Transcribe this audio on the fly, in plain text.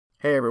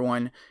Hey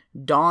everyone,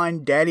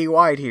 Don Daddy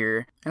White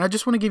here, and I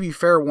just want to give you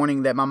fair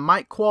warning that my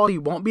mic quality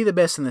won't be the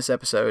best in this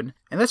episode,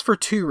 and that's for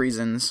two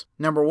reasons.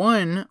 Number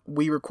one,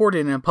 we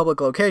recorded in a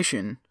public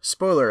location,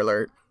 spoiler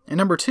alert, and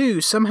number two,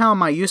 somehow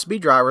my USB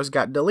drivers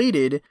got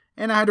deleted,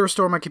 and I had to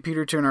restore my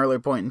computer to an earlier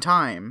point in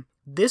time.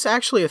 This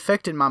actually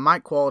affected my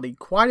mic quality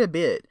quite a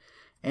bit,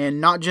 and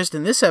not just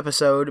in this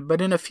episode, but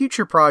in a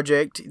future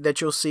project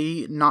that you'll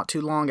see not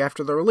too long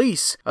after the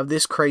release of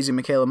this Crazy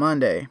Michaela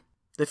Monday.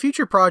 The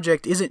future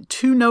project isn't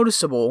too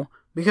noticeable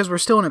because we're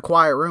still in a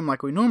quiet room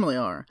like we normally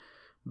are,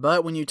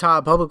 but when you tie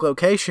a public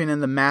location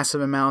and the massive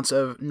amounts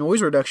of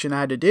noise reduction I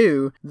had to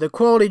do, the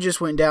quality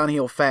just went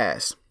downhill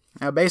fast.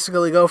 I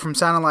basically go from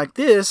sounding like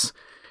this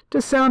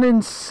to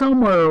sounding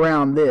somewhere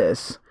around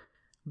this.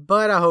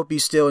 But I hope you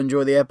still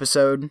enjoy the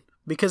episode,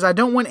 because I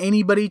don't want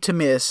anybody to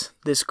miss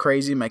this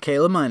Crazy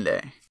Michaela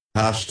Monday.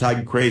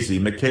 Hashtag Crazy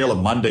Michaela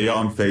Monday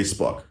on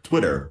Facebook,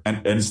 Twitter,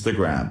 and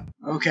Instagram.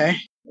 Okay,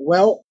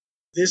 well,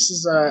 this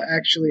is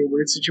actually a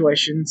weird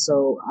situation,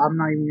 so I'm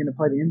not even going to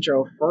play the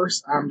intro.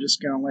 First, I'm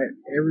just going to let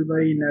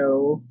everybody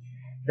know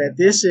that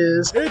this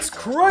is... It's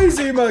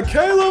Crazy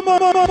Michaela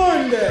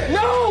Monday!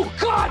 No!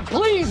 God,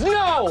 please,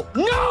 no!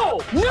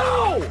 No!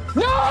 No!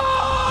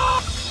 No!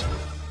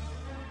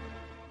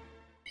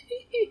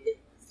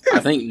 I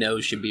think no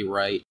should be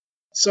right.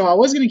 So I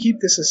was going to keep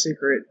this a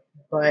secret,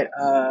 but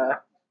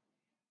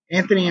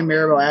Anthony and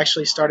Maribel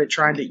actually started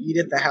trying to eat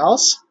at the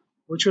house,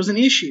 which was an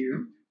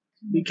issue.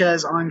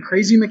 Because on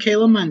Crazy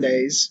Michaela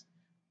Mondays,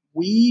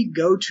 we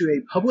go to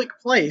a public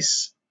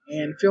place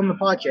and film the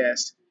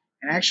podcast.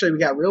 And actually, we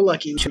got real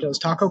lucky. We chose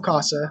Taco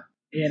Casa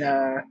in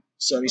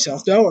Sunny,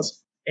 South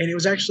Dallas. And it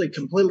was actually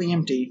completely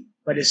empty.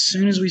 But as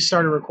soon as we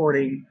started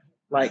recording,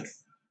 like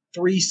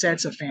 3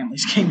 sets of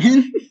families came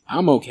in.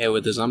 I'm okay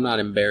with this. I'm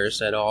not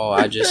embarrassed at all.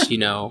 I just,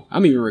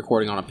 I'm even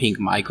recording on a pink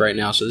mic right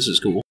now, so this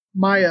is cool.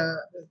 My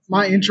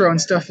intro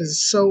and stuff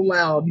is so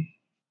loud.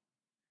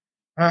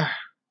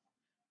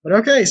 But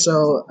okay,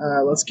 so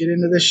let's get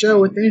into the show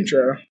with the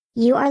intro.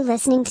 You are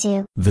listening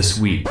to The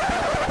Sweep.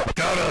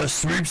 Gotta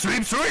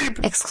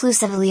sweep!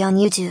 exclusively on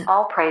YouTube.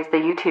 All praise the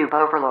YouTube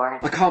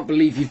overlord. I can't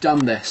believe you've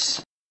done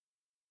this.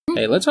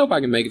 Hey, let's hope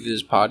I can make it through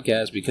this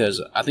podcast,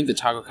 because I think the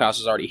Taco Casa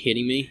is already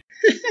hitting me,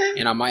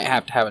 and I might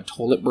have to have a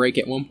toilet break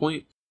at one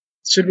point.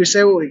 Should we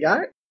say what we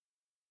got?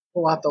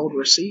 Pull out the old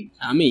receipt?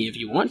 I mean, if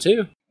you want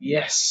to.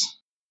 Yes.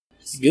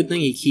 It's a good thing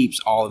he keeps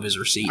all of his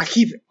I receipts.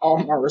 keep all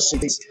my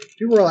receipts.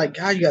 People are like,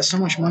 God, you got so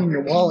much money in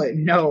your wallet.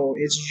 No,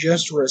 it's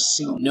just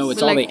receipts. No,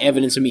 it's But all like- the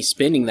evidence of me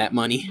spending that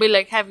money. But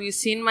like, have you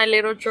seen my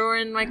little drawer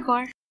in my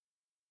car?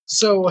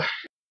 So,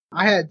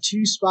 I had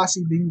 2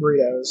 spicy bean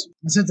burritos.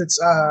 And since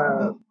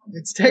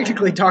it's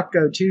technically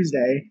Taco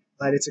Tuesday,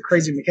 but it's a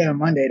Crazy Michaela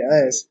Monday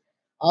to us,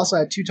 I also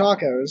had 2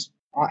 tacos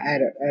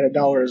at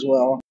 $1 as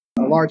well.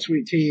 A large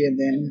sweet tea, and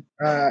then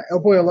El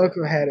Pollo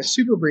Loco had a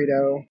super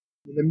burrito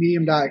with a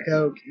medium Diet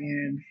Coke,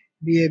 and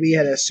BAB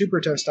had a super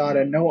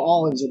tostada, no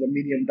olives with a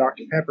medium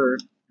Dr. Pepper,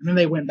 and then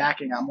they went back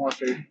and got more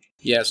food.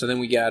 Yeah, so then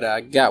we got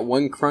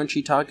 1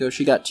 crunchy taco,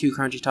 she got 2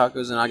 crunchy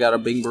tacos, and I got a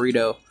big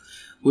burrito,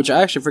 which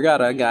I actually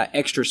forgot I got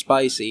extra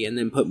spicy and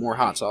then put more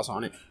hot sauce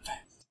on it.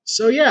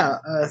 So yeah,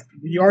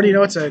 you already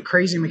know it's a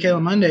Crazy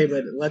Michaela Monday,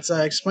 but let's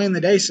explain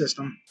the day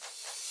system.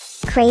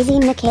 Crazy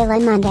Michaela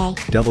Monday.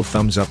 Double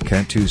thumbs up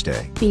Cat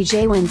Tuesday.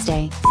 BJ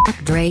Wednesday.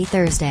 Dre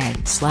Thursday.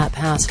 Slap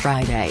House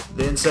Friday.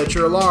 Then set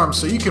your alarm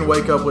so you can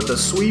wake up with the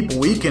Sweep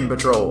Weekend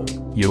Patrol.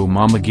 Yo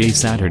Mama Gay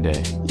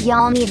Saturday.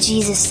 Y'all need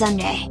Jesus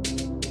Sunday.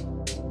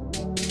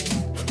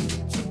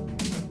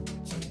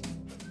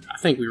 I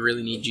think we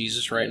really need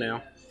Jesus right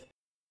now.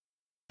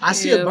 I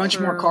see a bunch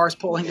more cars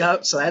pulling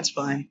up, so that's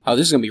fine. Oh,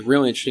 this is going to be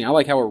real interesting. I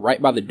like how we're right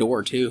by the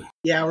door, too.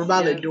 Yeah, we're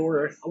by the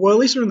door. Well, at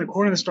least we're in the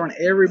corner of the store, and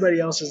everybody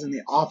else is in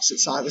the opposite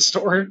side of the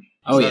store.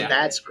 Oh, so yeah.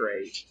 That's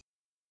great.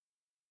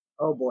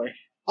 Oh, boy.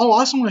 Oh, I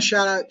also want to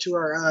shout out to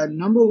our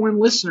number 1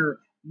 listener,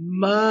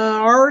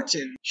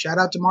 Martin. Shout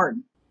out to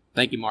Martin.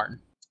 Thank you, Martin.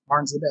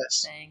 Martin's the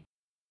best. Dang.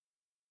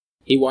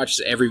 He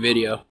watches every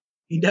video.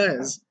 He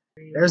does.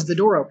 There's the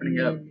door opening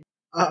up.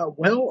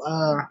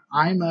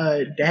 I'm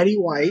Daddy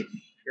White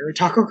here at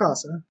Taco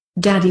Casa.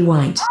 Daddy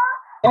White.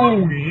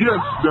 Oh, yes,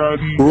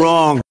 Daddy.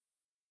 Wrong.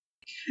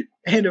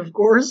 And, of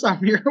course,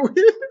 I'm here with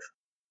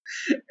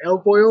El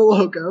Pollo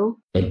Loco.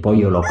 El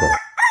Pollo Loco.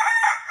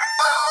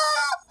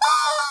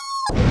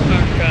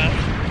 Oh god.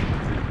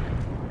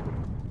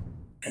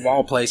 Of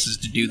all places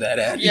to do that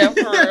at. Yeah,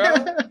 for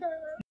real.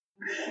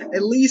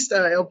 At least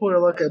El Pollo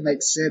Loco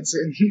makes sense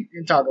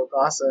in Taco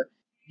Casa.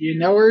 You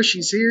know her,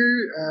 she's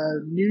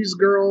here, news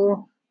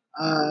girl,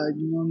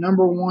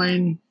 number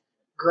 1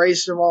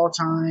 Grace of all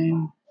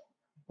time,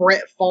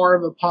 Brett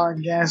Favre of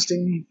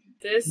podcasting,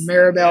 This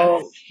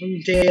Maribel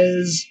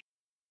Fuentes,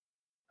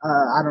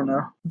 I don't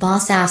know.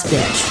 Boss ass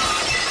bitch.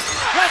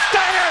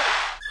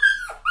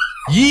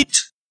 Yeet.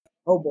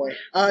 Oh boy.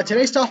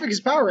 Today's topic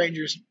is Power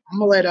Rangers. I'm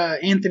gonna let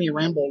Anthony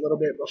ramble a little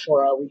bit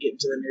before we get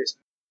into the news.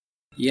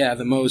 Yeah,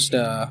 the most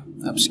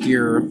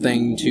obscure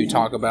thing to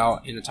talk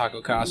about in a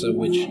Taco Casa,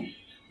 which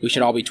we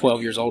should all be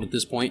 12 years old at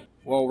this point.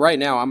 Well, right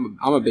now I'm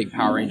a big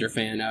Power Ranger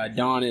fan.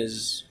 Don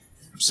is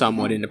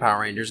somewhat into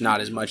Power Rangers, not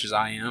as much as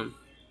I am.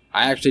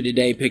 I actually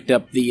today picked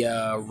up the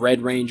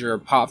Red Ranger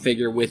pop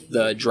figure with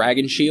the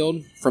Dragon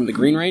Shield from the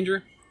Green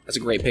Ranger. That's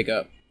a great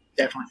pickup.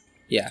 Definitely.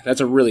 Yeah, that's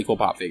a really cool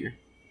pop figure.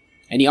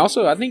 And he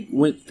also, I think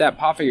with that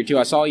pop figure too,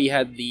 I saw he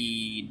had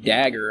the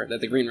dagger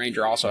that the Green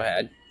Ranger also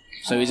had.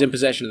 So he's in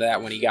possession of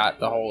that when he got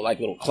the whole like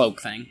little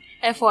cloak thing.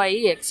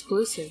 FYE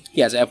exclusive.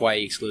 Yeah, it's FYE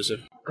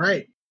exclusive.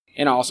 Great.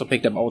 And I also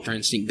picked up Ultra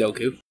Instinct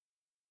Goku.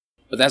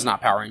 But that's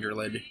not Power Ranger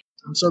related.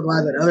 I'm so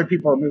glad that other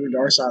people are moving to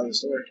our side of the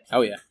story.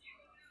 Oh yeah.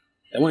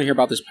 They want to hear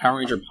about this Power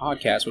Ranger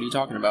podcast. What are you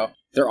talking about?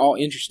 They're all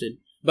interested.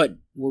 But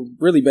we're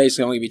really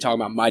basically only going to be talking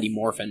about Mighty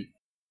Morphin.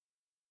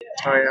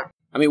 Oh yeah.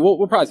 I mean,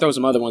 we'll probably throw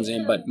some other ones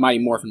in, but Mighty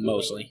Morphin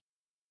mostly.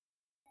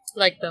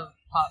 Like the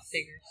pop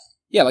figures.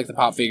 Yeah, like the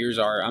pop figures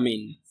are. I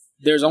mean,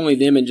 there's only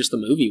them in just the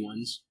movie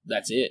ones.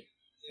 That's it.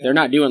 They're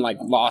not doing like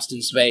Lost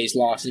in Space,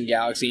 Lost in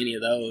Galaxy, any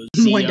of those.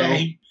 One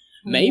day.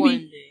 Maybe. One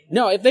day.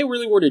 No, if they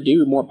really were to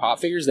do more pop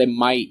figures, they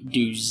might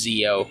do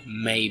Zeo.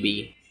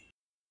 Maybe.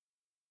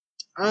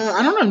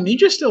 I don't know.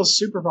 Ninja Steel's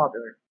super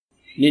popular.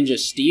 Ninja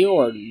Steel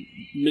or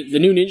the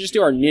new Ninja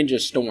Steel or Ninja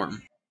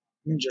Storm?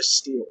 Ninja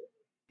Steel.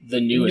 The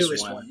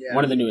newest one. one. Yeah.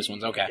 One of the newest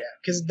ones, okay. Yeah,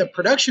 because the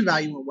production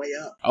value went way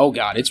up. Oh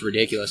god, it's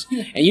ridiculous.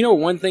 And you know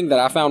one thing that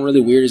I found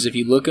really weird is if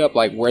you look up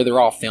like where they're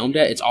all filmed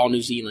at, it's all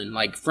New Zealand.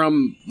 Like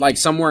from like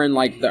somewhere in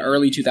like the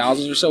early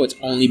 2000s or so, it's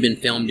only been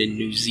filmed in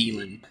New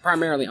Zealand.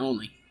 Primarily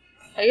only.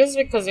 I guess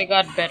because they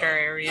got better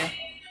area.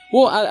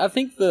 Well, I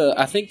think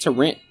to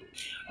rent.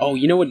 Oh,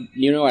 you know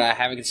what I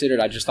haven't considered?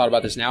 I just thought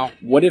about this now.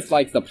 What if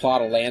like the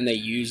plot of land they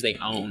use they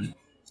own?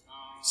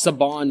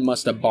 Saban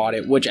must have bought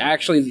it, which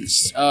actually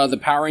the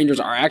Power Rangers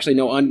are actually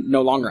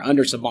no longer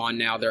under Saban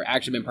now. They're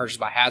actually been purchased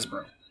by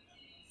Hasbro.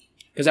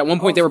 Because at one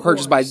point they were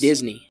purchased by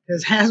Disney.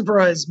 Because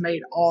Hasbro has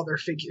made all their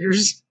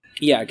figures.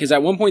 Yeah, because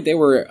at one point they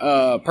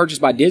were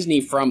purchased by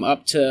Disney from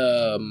up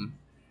to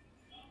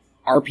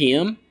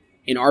RPM.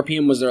 And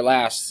RPM was their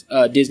last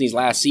Disney's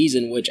last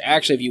season, which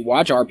actually if you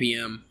watch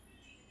RPM,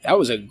 that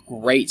was a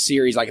great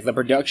series. Like, the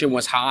production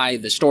was high.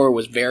 The story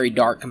was very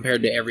dark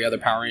compared to every other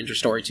Power Ranger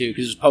story, too,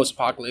 because it was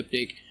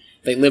post-apocalyptic.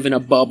 They live in a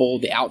bubble.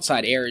 The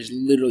outside air is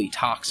literally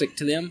toxic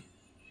to them.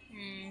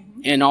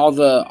 Mm-hmm. And all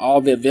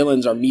the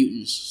villains are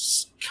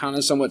mutants. Kind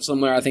of somewhat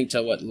similar, I think,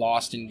 to what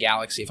Lost in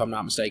Galaxy, if I'm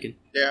not mistaken.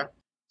 Yeah.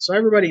 So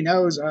everybody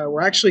knows we're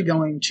actually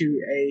going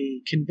to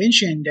a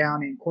convention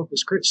down in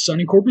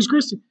sunny Corpus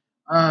Christi.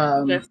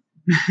 And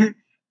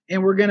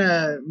we're going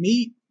to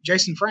meet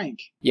Jason Frank.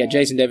 Yeah,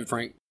 Jason David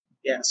Frank.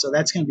 Yeah, so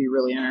that's going to be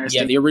really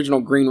interesting. Yeah, the original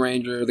Green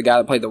Ranger, the guy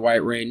that played the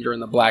White Ranger,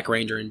 and the Black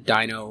Ranger in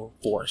Dino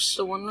Force.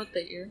 The one with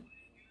the ear?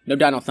 No,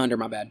 Dino Thunder,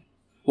 my bad.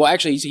 Well,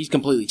 actually, he's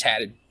completely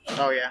tatted.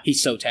 Oh, yeah.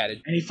 He's so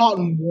tatted. And he fought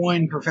in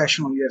one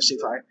professional UFC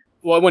fight.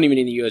 Well, it wasn't even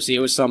in the UFC.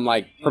 It was some,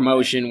 like,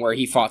 promotion where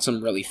he fought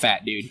some really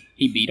fat dude.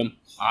 He beat him,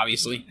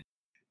 obviously.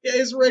 Yeah,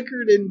 his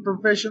record in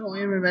professional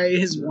MMA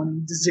is 1-0.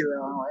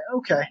 I'm like,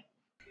 okay.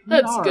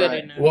 That's good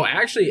enough. Well,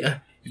 actually...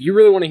 you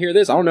really want to hear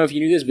this? I don't know if you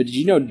knew this, but did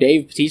you know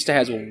Dave Bautista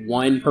has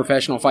one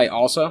professional fight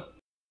also?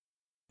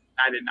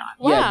 I did not.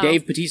 Wow. Yeah,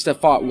 Dave Bautista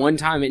fought one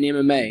time in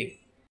MMA,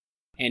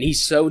 and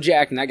he's so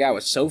jacked, and that guy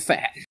was so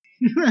fat.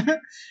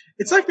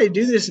 It's like they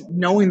do this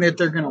knowing that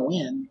they're going to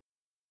win.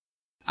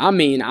 I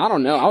mean, I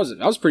don't know. I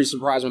was pretty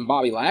surprised when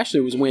Bobby Lashley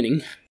was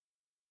winning.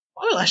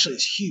 Bobby Lashley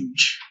is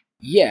huge.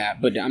 Yeah,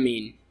 but, I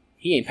mean,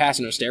 he ain't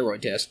passing no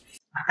steroid test.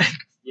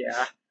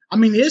 Yeah. I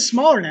mean, he is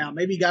smaller now.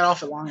 Maybe he got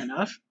off it long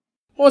enough.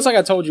 Well, it's like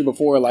I told you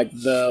before, like,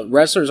 the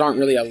wrestlers aren't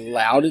really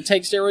allowed to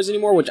take steroids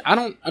anymore, which I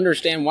don't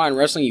understand why in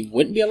wrestling you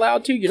wouldn't be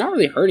allowed to. You're not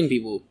really hurting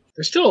people.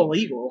 They're still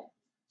illegal.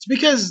 It's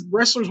because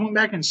wrestlers went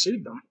back and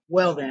sued them.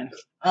 Well then,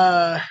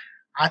 I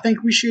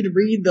think we should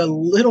read the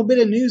little bit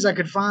of news I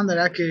could find that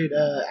I could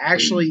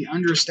actually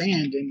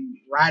understand and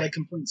write a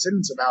complete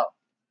sentence about.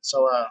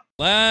 So,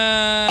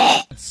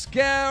 let's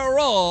get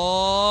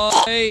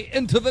right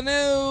into the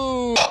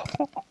news.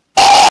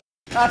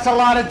 That's a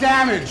lot of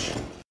damage.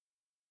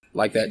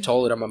 Like that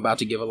toilet I'm about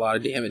to give a lot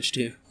of damage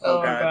to.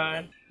 Oh,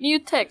 God. New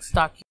text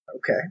document.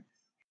 Okay.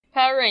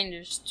 Power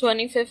Rangers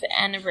 25th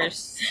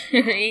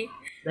anniversary.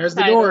 There's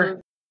the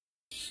door.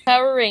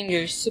 Power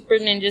Rangers Super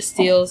Ninja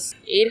Steel's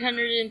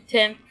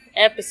 810th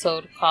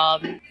episode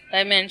called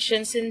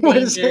Dimensions in What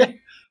is Danger. that?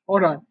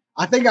 Hold on.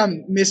 I think I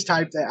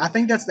mistyped that. I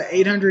think that's the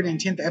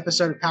 810th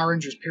episode of Power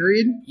Rangers,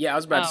 period. Yeah, I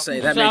was about to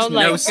say, that So I makes was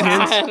no like,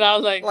 sense. God, I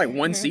was like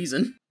one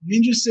season.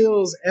 Ninja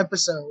Steel's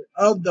episode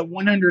of the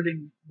 100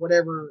 and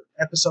whatever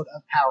episode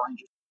of Power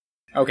Rangers.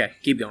 Okay,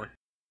 keep going.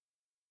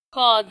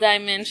 Called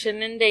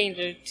Dimension in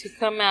Danger to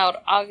come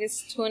out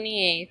August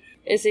 28th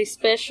is a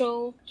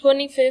special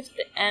 25th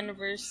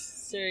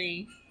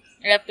anniversary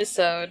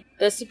episode.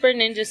 The Super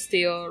Ninja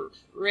Steel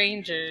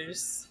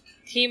Rangers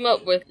team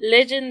up with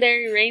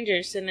legendary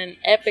Rangers in an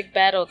epic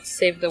battle to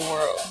save the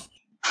world.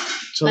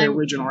 So the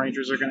original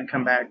Rangers are going to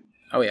come back.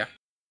 Oh, yeah.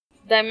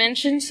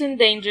 Dimensions in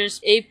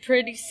Danger's a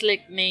pretty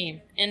slick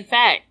name. In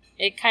fact,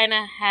 it kind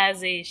of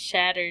has a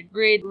shattered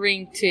grid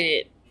ring to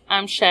it.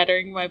 I'm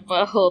shattering my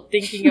butthole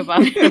thinking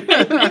about it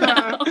right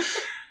now.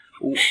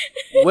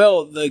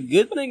 Well, the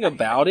good thing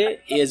about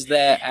it is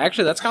that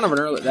actually that's kind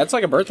of that's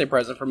like a birthday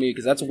present for me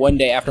because that's one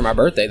day after my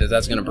birthday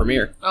that's going to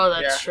premiere. Oh,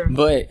 that's true.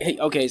 But hey,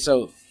 okay,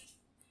 so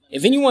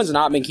if anyone's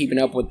not been keeping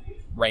up with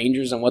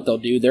Rangers and what they'll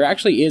do, there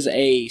actually is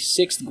a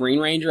 6th Green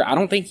Ranger. I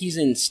don't think he's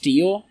in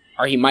Steel,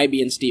 or he might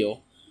be in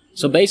Steel.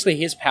 So basically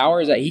his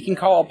power is that he can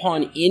call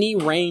upon any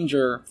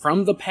Ranger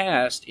from the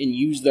past and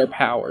use their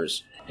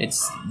powers.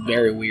 It's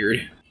very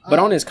weird. But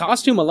on his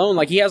costume alone,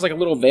 like he has like a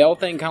little veil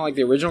thing, kind of like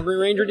the original Green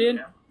Ranger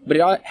did. But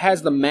it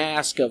has the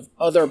mask of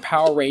other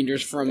Power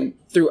Rangers from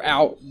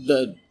throughout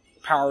the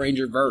Power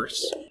Ranger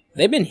verse.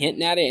 They've been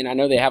hinting at it, and I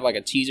know they have like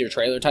a teaser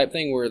trailer type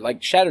thing where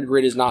like Shattered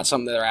Grid is not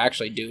something that they're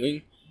actually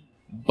doing.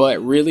 But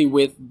really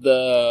with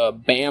the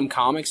BAM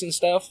comics and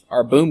stuff,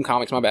 or Boom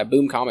Comics, my bad,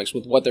 Boom Comics,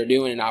 with what they're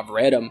doing, and I've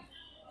read them,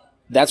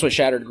 that's what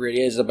Shattered Grid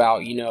is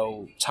about. You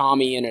know,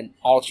 Tommy in an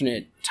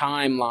alternate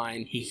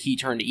timeline, he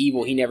turned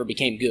evil, he never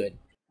became good.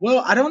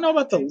 Well, I don't know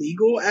about the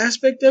legal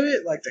aspect of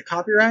it, like the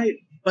copyright,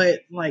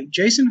 but like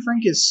Jason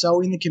Frank is so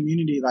in the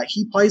community. Like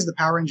he plays the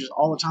Power Rangers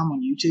all the time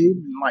on YouTube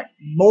and like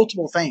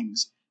multiple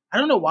things. I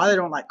don't know why they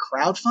don't like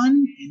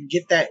crowdfund and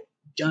get that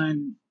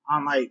done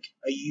on like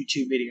a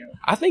YouTube video.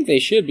 I think they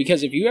should,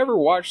 because if you ever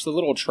watch the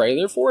little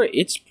trailer for it,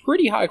 it's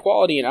pretty high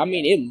quality, and I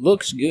mean it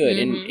looks good.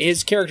 And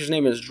his character's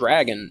name is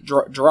Dragon,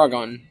 or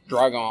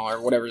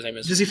whatever his name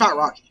is. Does he fight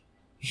Rocky?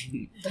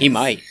 He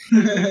might.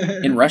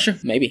 In Russia,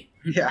 maybe.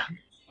 Yeah.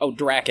 Oh,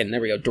 Draken.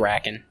 There we go,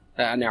 Draken.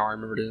 Now I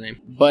remembered his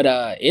name. But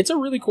it's a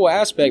really cool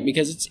aspect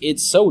because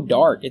it's so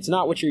dark. It's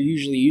not what you're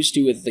usually used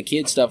to with the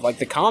kid stuff. Like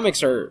the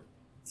comics are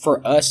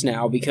for us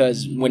now,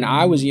 because when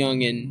I was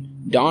young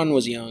and Don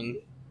was young,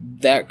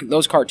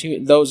 those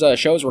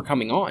shows were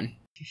coming on.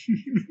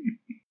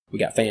 We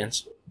got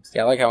fans.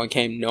 Yeah, I like how it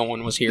came. No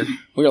one was here.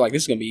 We were like,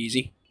 this is gonna be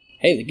easy.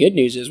 Hey, the good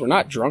news is we're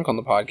not drunk on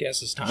the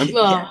podcast this time.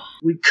 Yeah,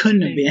 we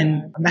couldn't have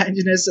been.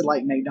 Imagine us at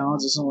like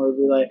McDonald's or somewhere. We'd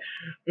be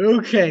like,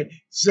 okay,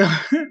 so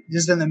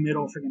just in the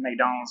middle of freaking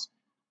McDonald's.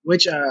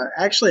 Which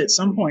actually, at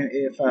some point,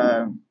 if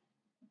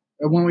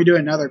when we do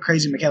another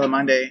Crazy Michaela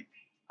Monday,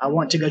 I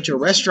want to go to a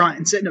restaurant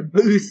and sit in a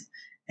booth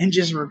and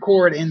just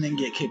record and then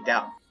get kicked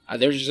out.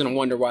 They're just gonna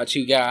wonder why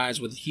 2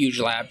 guys with huge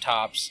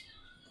laptops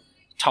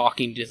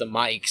talking to the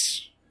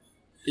mics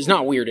is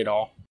not weird at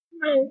all.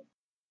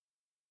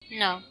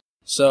 No.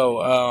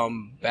 So,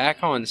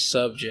 back on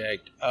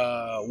subject,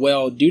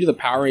 well, due to the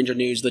Power Ranger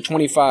news, the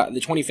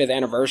 25th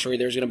anniversary,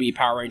 there's going to be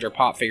Power Ranger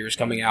pop figures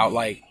coming out,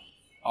 like,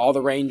 all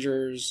the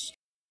Rangers,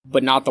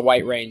 but not the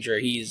White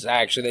Ranger.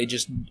 They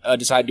just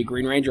decided to do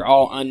Green Ranger,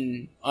 all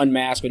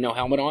unmasked with no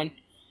helmet on.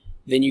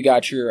 Then you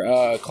got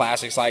your,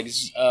 classics like,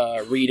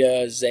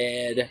 Rita,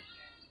 Zed,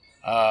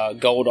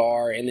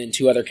 Goldar, and then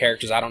 2 other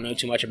characters I don't know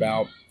too much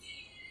about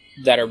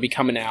that are be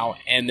coming out,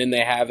 and then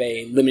they have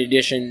a limited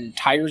edition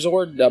Tiger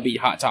Zord that'll be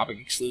Hot Topic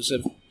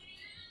exclusive,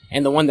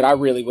 and the one that I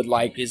really would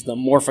like is the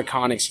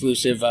Morphicon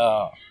exclusive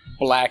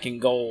black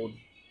and gold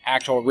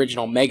actual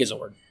original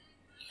Megazord,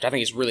 which I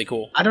think is really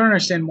cool. I don't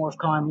understand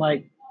Morphicon,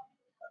 like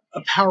a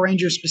Power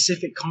Ranger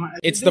specific con.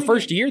 It's the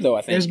first year though,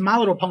 I think. There's My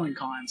Little Pony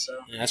Con, so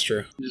yeah, that's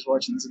true. I'm just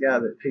watching this guy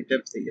that picked up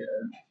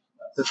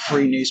the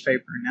free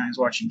newspaper, and now he's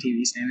watching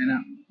TV standing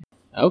up.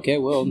 Okay,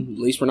 well, at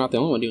least we're not the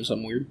only one doing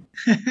something weird.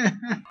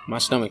 My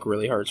stomach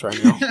really hurts right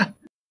now.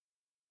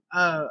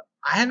 I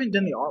haven't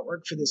done the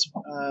artwork for this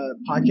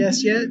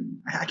podcast yet.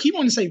 I keep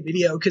wanting to say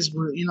video because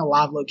we're in a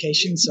live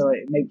location, so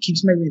it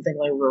keeps making me think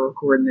like we're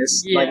recording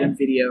this like in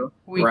video.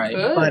 We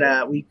could.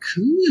 But we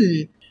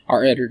could.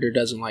 Our editor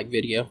doesn't like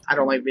video. I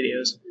don't like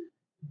videos.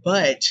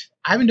 But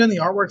I haven't done the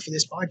artwork for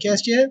this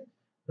podcast yet,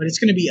 but it's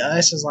going to be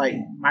us as like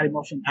Mighty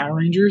Morphin Power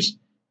Rangers.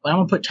 But I'm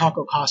going to put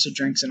Taco Casa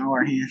drinks in all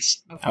our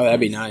hands. Oh,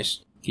 that'd be nice.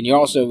 Can you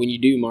also, when you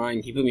do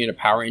mine, can you put me in a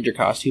Power Ranger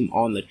costume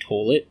on the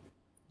toilet?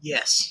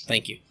 Yes.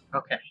 Thank you.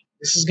 Okay.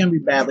 This is going to be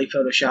badly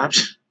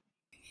photoshopped.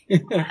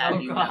 How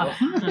do you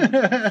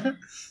know?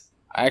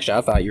 Actually,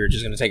 I thought you were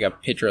just going to take a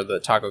picture of the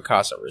Taco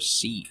Casa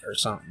receipt or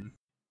something.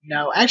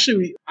 No,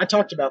 actually, I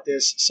talked about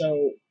this.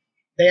 So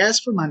they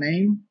asked for my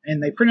name,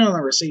 and they printed on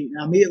the receipt,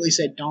 and I immediately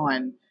said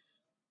Dawn.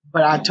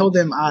 But I told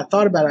them, I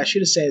thought about it, I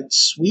should have said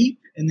Sweep,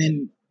 and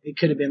then it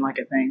could have been like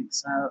a thing.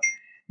 So,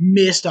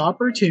 missed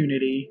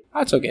opportunity.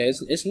 That's okay.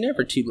 It's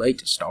never too late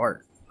to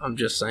start. I'm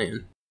just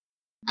saying.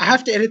 I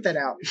have to edit that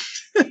out.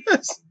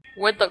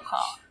 With the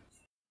cough.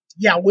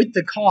 Yeah, with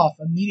the cough.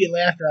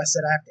 Immediately after I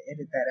said I have to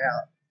edit that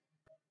out.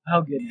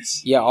 Oh,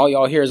 goodness. Yeah, all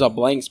y'all hear is a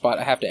blank spot.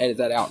 I have to edit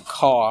that out,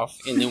 cough,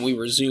 and then we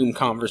resume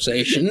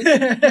conversation.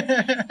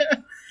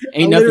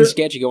 Ain't nothing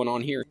sketchy going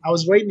on here. I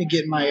was waiting to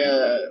get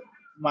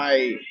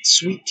my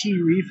sweet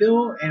tea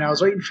refill, and I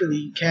was waiting for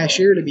the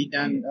cashier to be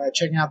done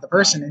checking out the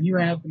person, and he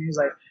ran up and he was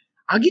like,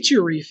 I'll get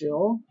you a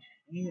refill.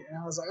 And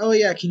I was like, oh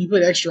yeah, can you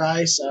put extra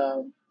ice?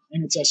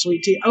 And it's a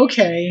sweet tea.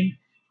 Okay.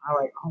 I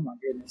like, oh my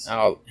goodness.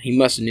 Oh, he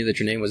must have knew that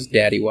your name was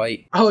Daddy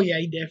White. Oh yeah,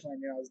 he definitely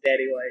knew I was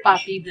Daddy White.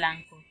 Papi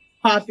Blanco.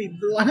 Papi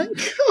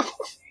Blanco.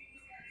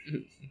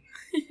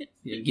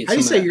 How do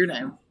you say your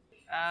name?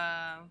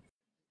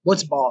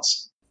 What's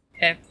boss?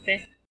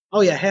 Pepe.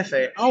 Oh yeah,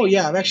 Hefe. Oh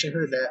yeah, I've actually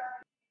heard that.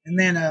 And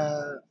then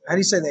how do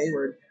you say the A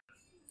word?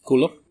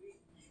 Culo.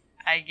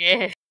 I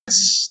guess.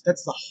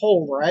 That's the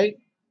hole, right?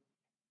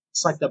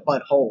 It's like the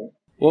butthole.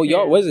 Well,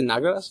 y'all, what is it,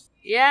 Nagras?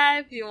 Yeah,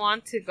 if you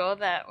want to go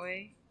that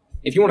way.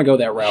 If you want to go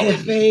that route.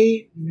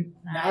 Hefe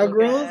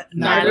Nagros?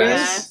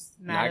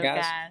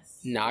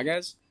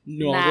 Nagas?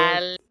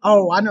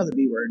 Oh, I know the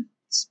B word.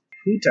 It's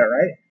puta,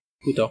 right?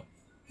 Puto.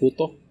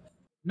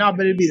 No,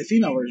 but it'd be the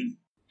female version.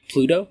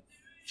 Pluto?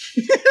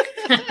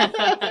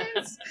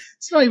 It's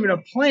not even a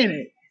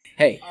planet.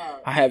 Hey,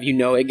 I have you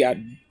know it got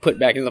put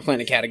back in the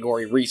planet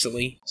category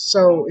recently.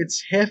 So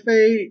it's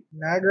Hefe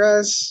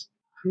Nagras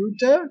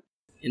Puta?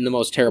 In the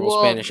most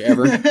terrible Spanish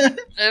ever.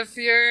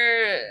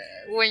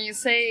 When you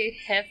say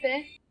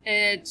jefe,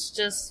 it's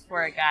just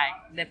for a guy,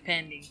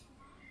 depending.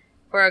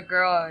 For a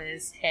girl,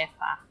 it's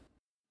jefa.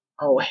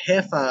 Oh,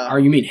 Hefa. Or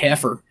you mean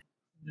heifer.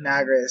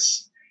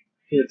 Nagras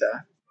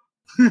Puta.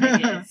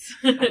 Yes.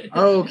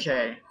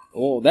 Okay.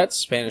 Oh, that's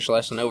Spanish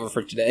lesson over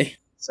for today.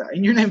 So,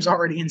 and your name's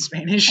already in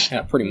Spanish?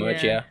 Yeah, pretty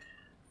much, yeah.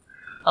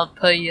 I'll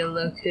put you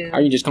loco.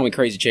 Or you just call me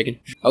Crazy Chicken.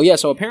 Oh yeah,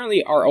 so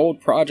apparently our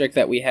old project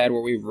that we had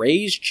where we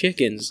raised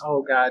chickens,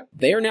 oh god,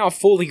 they are now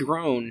fully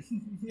grown,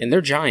 and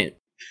they're giant.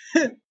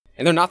 And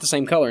they're not the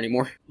same color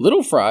anymore.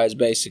 Little Fry's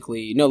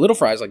Little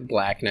Fry's like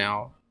black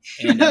now,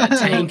 and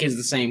Tank is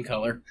the same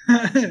color.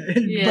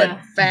 But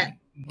fat.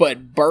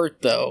 But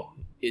Bert, though,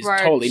 is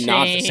totally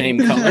not the same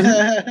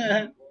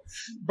color.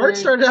 Bert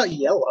started out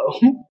yellow.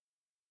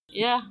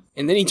 Yeah.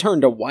 And then he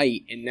turned to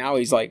white, and now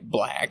he's like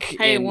black.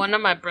 Hey, one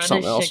of my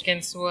brother's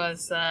chickens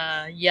was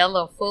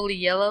yellow, fully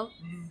yellow,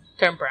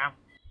 turned brown.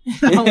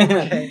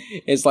 Okay.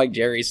 It's like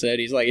Jerry said.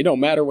 He's like, it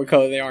don't matter what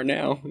color they are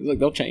now. He's like,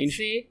 they'll change.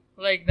 See?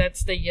 Like,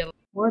 that's the yellow.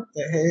 What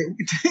the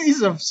heck?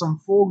 These are some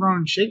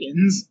full-grown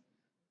chickens.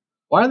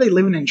 Why are they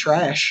living in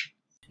trash?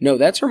 No,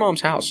 that's her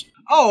mom's house.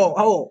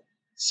 Oh.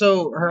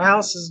 So her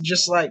house is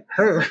just like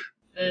her.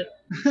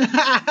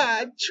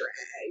 Trash.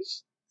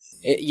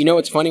 You know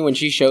what's funny? When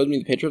she showed me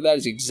the picture of that,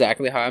 is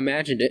exactly how I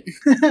imagined it.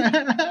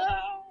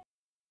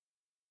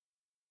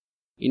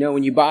 You know,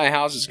 when you buy a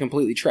house that's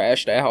completely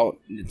trashed out,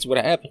 it's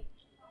what happened.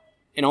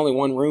 And only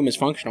one room is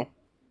functional.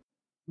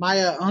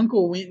 My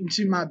uncle went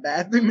into my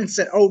bathroom and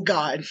said, "Oh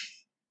God."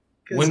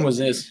 When was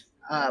this?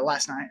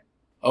 Last night.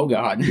 Oh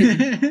God.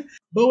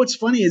 But what's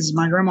funny is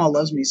my grandma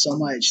loves me so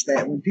much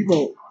that when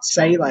people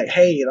say like,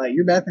 "Hey, like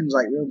your bathroom's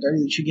like real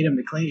dirty, you should get him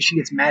to clean it," she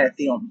gets mad at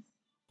them.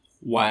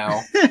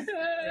 Wow.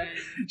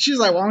 She's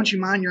like, "Why don't you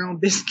mind your own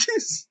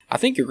business?" I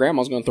think your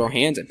grandma's gonna throw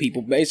hands at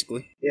people,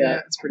 basically. Yeah,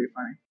 it's pretty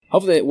funny.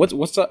 Hopefully,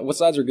 what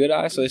sides are good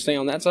eyes, so they stay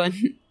on that side?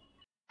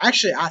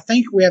 Actually, I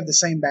think we have the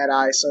same bad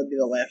eye, so it'd be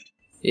the left.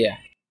 Yeah.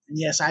 And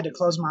yes, I had to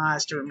close my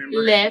eyes to remember.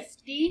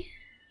 Lefty?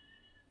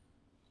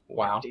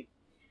 Wow. Lefty.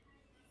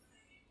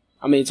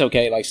 I mean, it's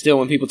okay. Like, still,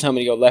 when people tell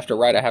me to go left or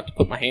right, I have to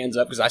put my hands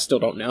up because I still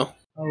don't know.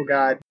 Oh,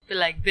 God. Be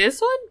like,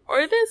 this one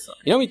or this one?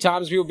 You know how many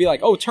times people be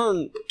like, oh,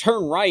 turn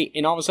right,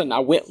 and all of a sudden I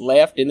went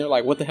left, and they're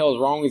like, what the hell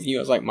is wrong with you?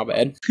 I was like, my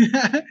bad.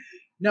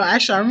 No,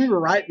 actually, I remember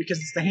right because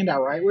it's the hand I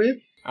write with.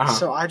 Uh-huh.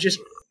 So I just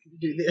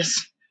do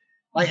this.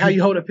 Like how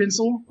you hold a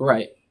pencil.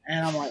 Right.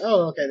 And I'm like,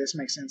 oh, okay, this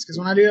makes sense. Because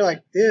when I do it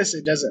like this,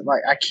 it doesn't,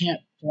 like, I can't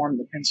form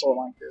the pencil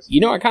like this.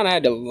 You know, I kind of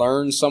had to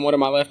learn somewhat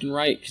of my left and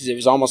right because it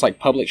was almost like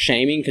public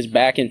shaming. Because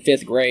back in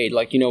 5th grade,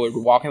 like, you know, we'd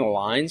walk in the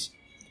lines.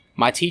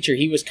 My teacher,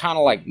 he was kind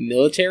of like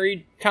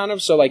military, kind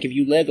of. So, like, if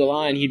you led the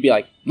line, he'd be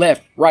like,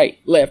 left, right,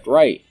 left,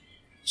 right.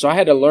 So I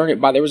had to learn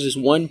it by, there was this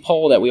one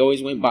pole that we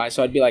always went by.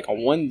 So I'd be like,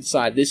 on one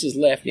side, this is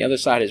left, the other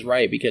side is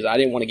right. Because I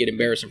didn't want to get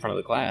embarrassed in front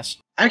of the class.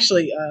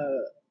 Actually,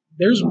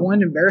 there's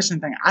one embarrassing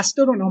thing. I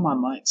still don't know my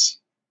months.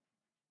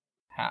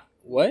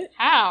 What?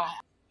 How?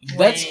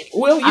 That's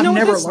well, you I've know,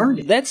 never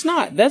learned it. That's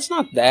not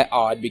that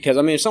odd because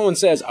I mean, if someone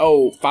says,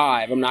 "Oh,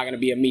 5," I'm not going to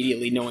be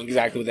immediately knowing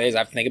exactly what that is. I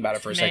have to think about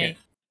it for a second.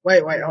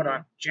 Wait, hold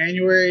on.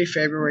 January,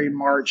 February,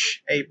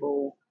 March,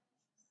 April,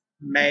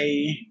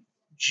 May,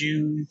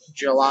 June,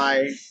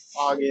 July,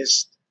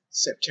 August,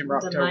 September,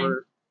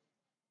 October,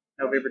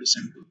 November,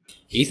 December.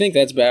 You think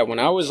that's bad? When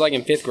I was like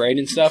in 5th grade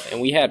and stuff,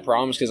 and we had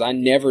problems because I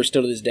never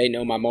still to this day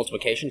know my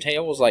multiplication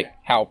tables, like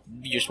how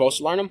you're supposed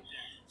to learn them.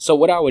 So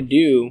what I would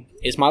do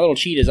is my little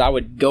cheat is I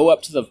would go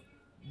up to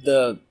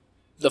the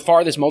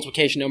farthest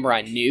multiplication number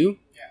I knew,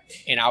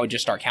 and I would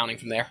just start counting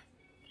from there.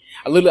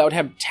 I would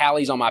have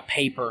tallies on my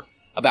paper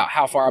about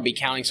how far I'd be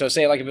counting. So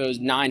say like if it was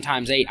 9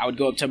 times 8, I would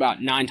go up to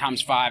about 9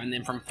 times 5, and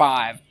then from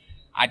 5,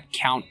 I'd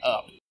count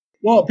up.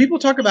 Well, people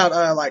talk about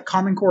like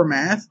Common Core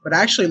math, but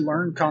I actually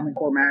learned Common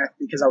Core math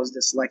because I was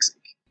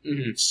dyslexic.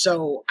 Mm-hmm.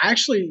 So I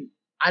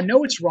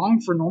know it's wrong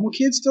for normal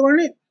kids to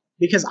learn it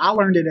because I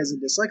learned it as a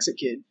dyslexic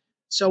kid.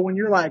 So when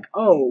you're like,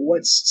 oh,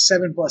 what's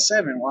 7 plus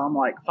 7? Well, I'm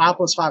like, 5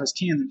 plus 5 is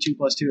 10, then 2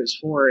 plus 2 is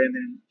 4, and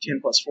then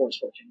 10 plus 4 is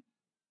 14.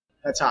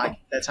 That's how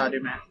I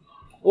do math.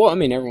 Well, I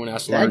mean, everyone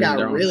has to learn. That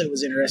guy really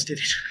was interested.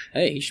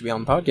 Hey, he should be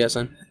on the podcast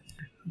then.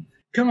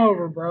 Come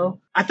over, bro.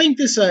 I think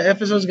this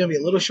episode is going to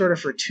be a little shorter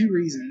for 2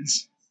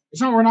 reasons.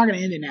 We're not going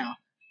to end it now,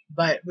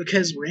 but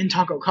because we're in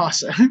Taco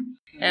Casa.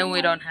 And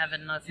we don't have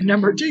enough.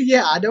 Number 2,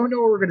 yeah, I don't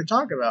know what we're going to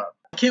talk about.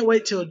 I can't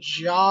wait till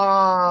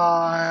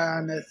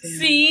Jonathan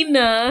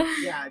Cena.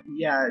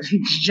 Yeah,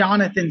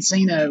 Jonathan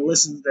Cena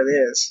listens to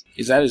this.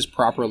 Is that his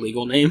proper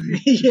legal name?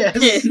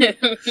 Yes.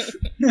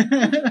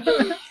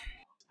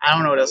 I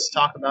don't know what else to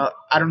talk about.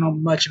 I don't know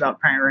much about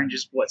Power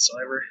Rangers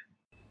whatsoever.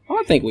 Well,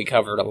 I think we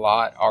covered a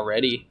lot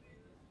already.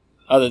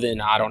 Other than,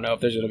 I don't know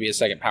if there's going to be a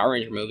second Power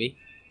Ranger movie.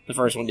 The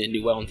first one didn't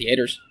do well in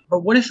theaters.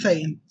 But what if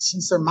they,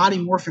 since they're Mighty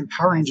Morphin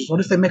Power Rangers,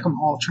 what if they make them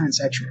all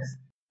transsexual?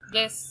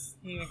 Yes.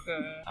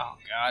 Oh,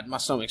 God, my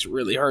stomach's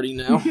really hurting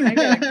now. I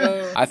gotta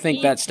go. I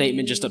think that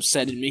statement just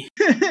upsetted me.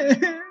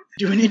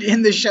 Do we need to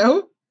end the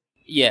show?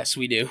 Yes,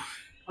 we do.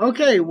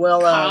 Okay,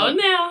 well, Calm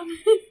down.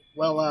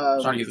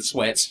 Starting to get the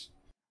sweats.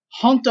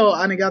 Honto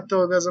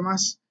arigatou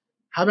gozaimasu.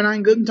 Haben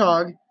einen guten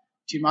Tag.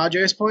 Tu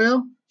madre es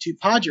pollo. Tu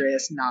padre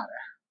es nada.